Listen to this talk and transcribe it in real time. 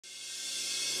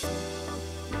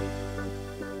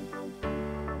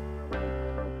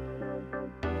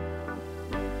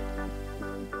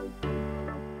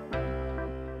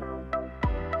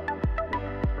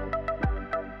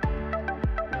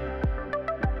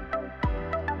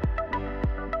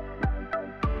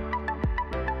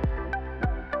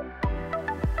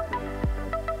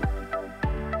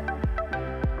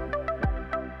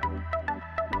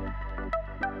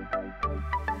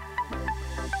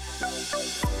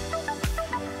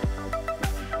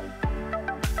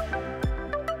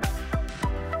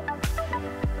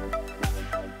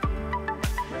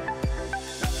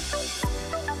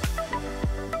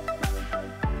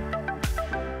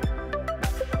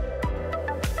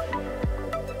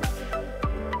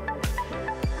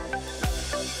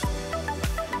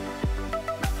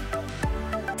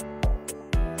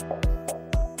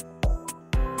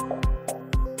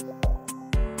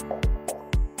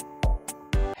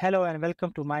Hello and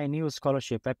welcome to my new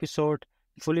scholarship episode,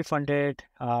 fully funded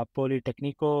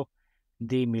Politecnico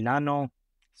di Milano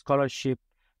Scholarship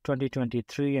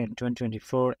 2023 and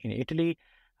 2024 in Italy.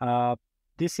 Uh,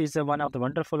 this is one of the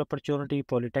wonderful opportunity,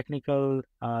 Polytechnical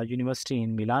University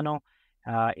in Milano.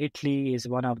 Italy is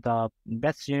one of the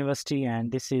best university,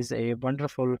 and this is a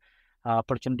wonderful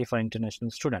opportunity for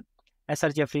international student.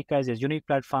 Srjafrica is a unique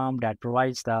platform that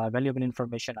provides the valuable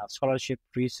information of scholarship,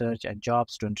 research, and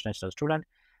jobs to international students.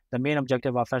 The main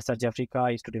objective of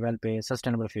Srjafrica is to develop a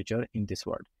sustainable future in this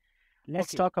world.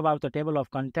 Let's talk about the table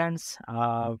of contents.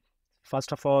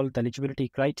 First of all, the eligibility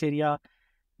criteria.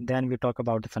 Then we talk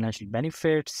about the financial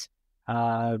benefits,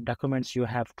 documents you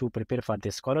have to prepare for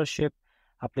this scholarship,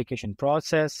 application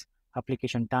process,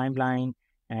 application timeline,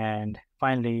 and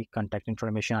finally, contact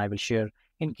information I will share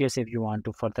in case if you want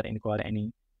to further inquire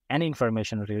any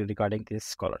information regarding this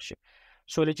scholarship.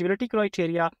 So eligibility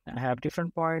criteria have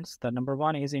different points. The number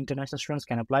one is international students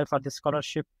can apply for this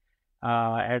scholarship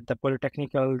at the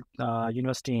Polytechnical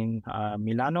University in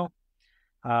Milano,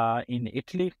 in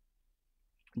Italy.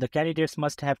 The candidates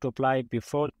must have to apply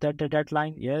before the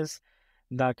deadline. Yes,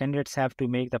 the candidates have to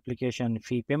make the application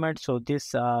fee payment. So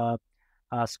this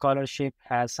scholarship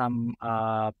has some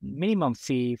minimum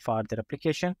fee for their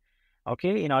application.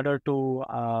 Okay, in order to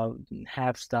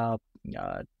have the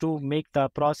to make the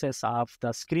process of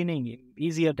the screening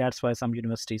easier, that's why some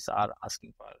universities are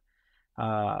asking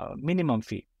for minimum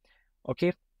fee.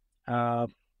 Okay, uh,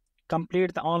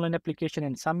 complete the online application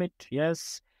and submit.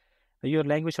 Yes, your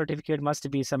language certificate must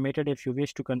be submitted if you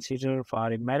wish to consider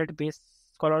for a merit-based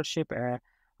scholarship, are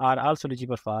also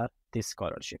eligible for this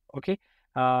scholarship. Okay,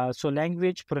 so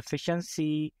language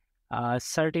proficiency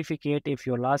certificate if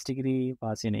your last degree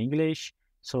was in English.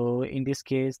 So in this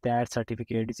case, that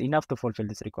certificate is enough to fulfill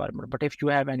this requirement. But if you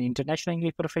have an international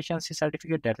English proficiency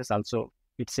certificate, that is also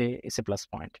it's a plus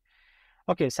point.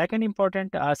 Okay, second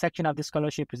important section of the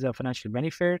scholarship is the financial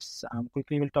benefits.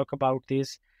 Quickly, we'll talk about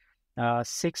this.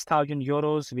 6,000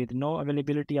 euros with no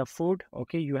availability of food.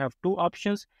 Okay, you have two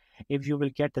options. If you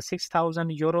will get the 6,000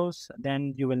 euros,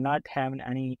 then you will not have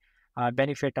any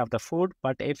benefit of the food.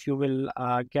 But if you will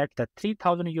get the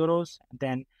 3,000 euros,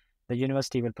 then the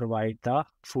university will provide the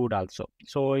food also.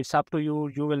 So it's up to you.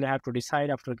 You will have to decide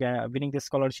after winning this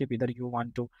scholarship, either you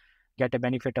want to get a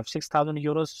benefit of 6,000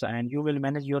 euros and you will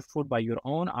manage your food by your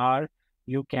own, or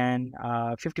you can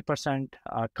 50%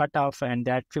 cut off, and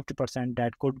that 50%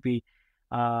 that could be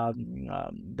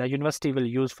the university will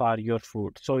use for your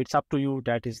food. So it's up to you.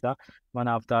 That is the one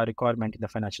of the requirement in the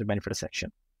financial benefit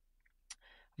section.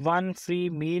 One free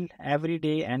meal every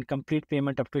day and complete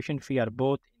payment of tuition fee are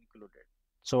both included.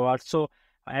 So also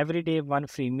every day one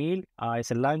free meal is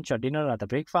a lunch or dinner or the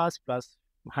breakfast plus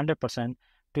 100%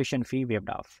 tuition fee waived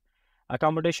off.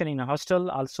 Accommodation in a hostel,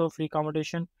 also free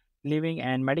accommodation. Living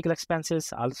and medical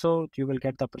expenses, also you will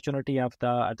get the opportunity of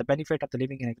the benefit of the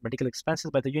living and medical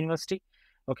expenses by the university.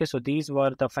 Okay, so these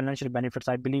were the financial benefits.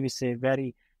 I believe it's a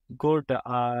very good,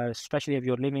 especially if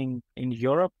you're living in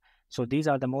Europe. So these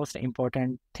are the most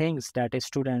important things that a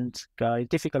student it's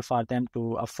difficult for them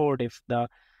to afford if the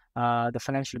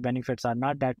financial benefits are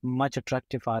not that much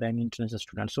attractive for an international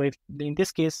student. So if in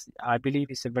this case, I believe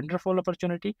it's a wonderful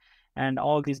opportunity, and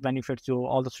all these benefits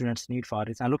all the students need for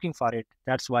it and looking for it.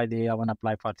 That's why they want to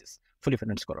apply for this fully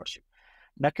funded scholarship.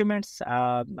 Documents,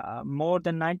 more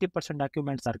than 90%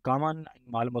 documents are common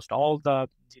in almost all the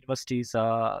universities'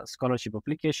 scholarship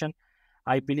application.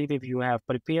 I believe if you have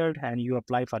prepared and you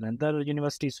apply for another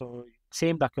university, so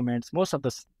same documents, most of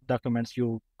the documents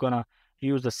you gonna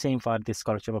use the same for this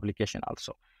scholarship application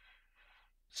also.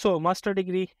 So master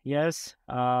degree, yes,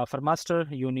 for master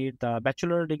you need the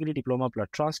bachelor degree, diploma plus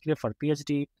transcript. For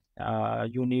PhD,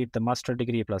 you need the master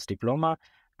degree plus diploma,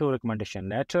 two recommendation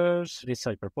letters,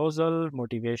 research proposal,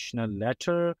 motivational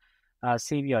letter,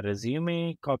 CV or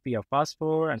resume, copy of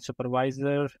passport, and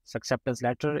supervisor's acceptance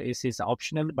letter is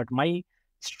optional. But my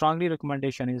strongly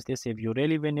recommendation is this: if you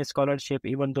really win a scholarship,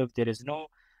 even though if there is no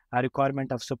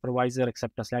requirement of supervisor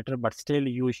acceptance letter, but still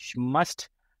you must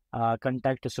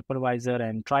contact a supervisor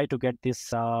and try to get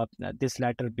this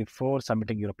letter before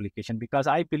submitting your application, because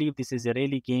I believe this is a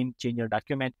really game changer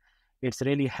document. It's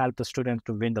really helped the student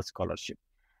to win the scholarship.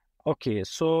 Okay,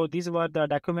 so these were the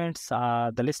documents,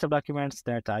 the list of documents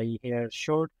that I here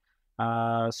showed.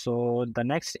 So the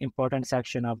next important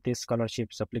section of this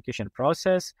scholarship's application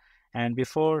process. And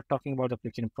before talking about the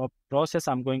application process,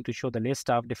 I'm going to show the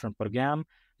list of different program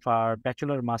for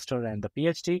bachelor, master, and the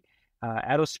PhD.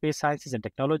 Aerospace sciences and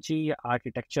technology,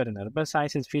 architecture and urban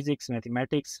sciences, physics,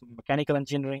 mathematics, mechanical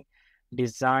engineering,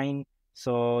 design,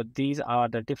 So these are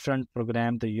the different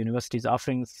programs the university is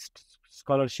offering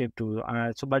scholarship to.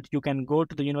 But you can go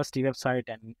to the university website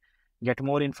and get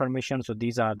more information. So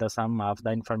these are the some of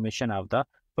the information of the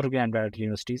program that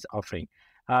university is offering.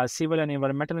 Civil and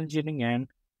environmental engineering and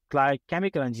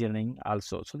chemical engineering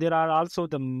also. So there are also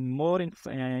the more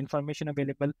information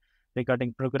available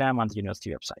regarding program on the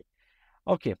university website.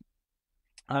 Okay.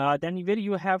 Then where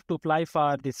you have to apply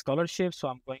for the scholarship. So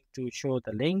I'm going to show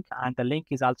the link, and the link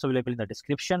is also available in the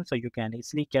description. So you can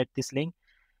easily get this link,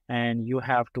 and you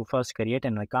have to first create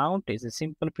an account. It's a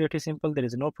simple, pretty simple. There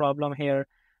is no problem here.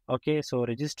 Okay, so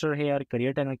register here,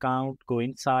 create an account, go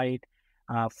inside,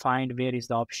 find where is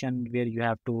the option where you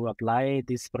have to apply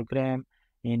this program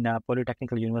in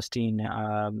Polytechnical University in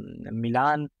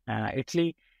Milan,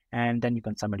 Italy, and then you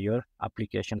can submit your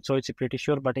application. So it's pretty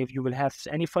sure. But if you will have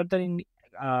any further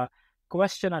uh,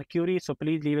 question or query, so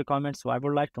please leave a comment. So I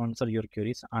would like to answer your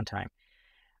queries on time.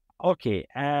 Okay,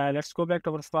 let's go back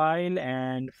to our file,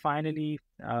 and finally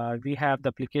we have the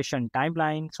application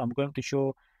timeline. So I'm going to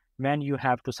show when you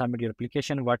have to submit your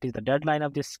application. What is the deadline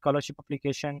of this scholarship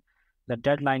application? The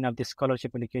deadline of this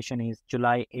scholarship application is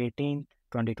July 18th,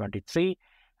 2023.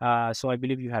 So I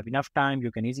believe you have enough time.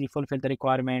 You can easily fulfill the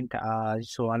requirement.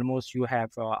 So almost you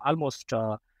have almost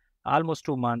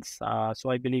 2 months. So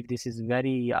I believe this is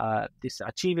very this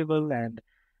achievable, and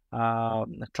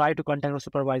try to contact your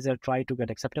supervisor, try to get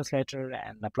acceptance letter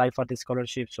and apply for the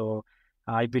scholarship. So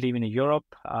I believe in Europe,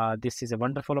 this is a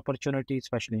wonderful opportunity,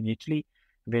 especially in Italy,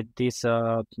 with these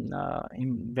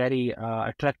very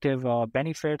attractive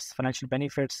benefits, financial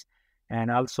benefits, and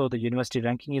also the university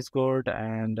ranking is good.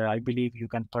 And I believe you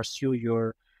can pursue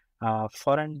your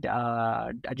foreign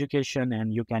education,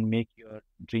 and you can make your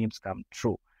dreams come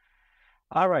true.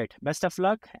 All right, best of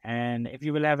luck. And if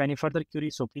you will have any further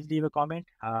queries, so please leave a comment.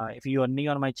 If you are new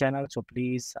on my channel, so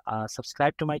please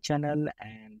subscribe to my channel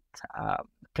and uh,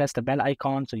 press the bell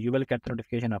icon so you will get the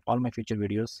notification of all my future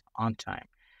videos on time.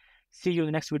 See you in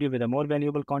the next video with a more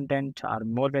valuable content or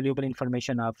more valuable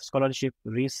information of scholarship,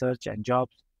 research, and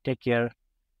jobs. Take care.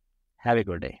 Have a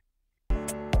good day.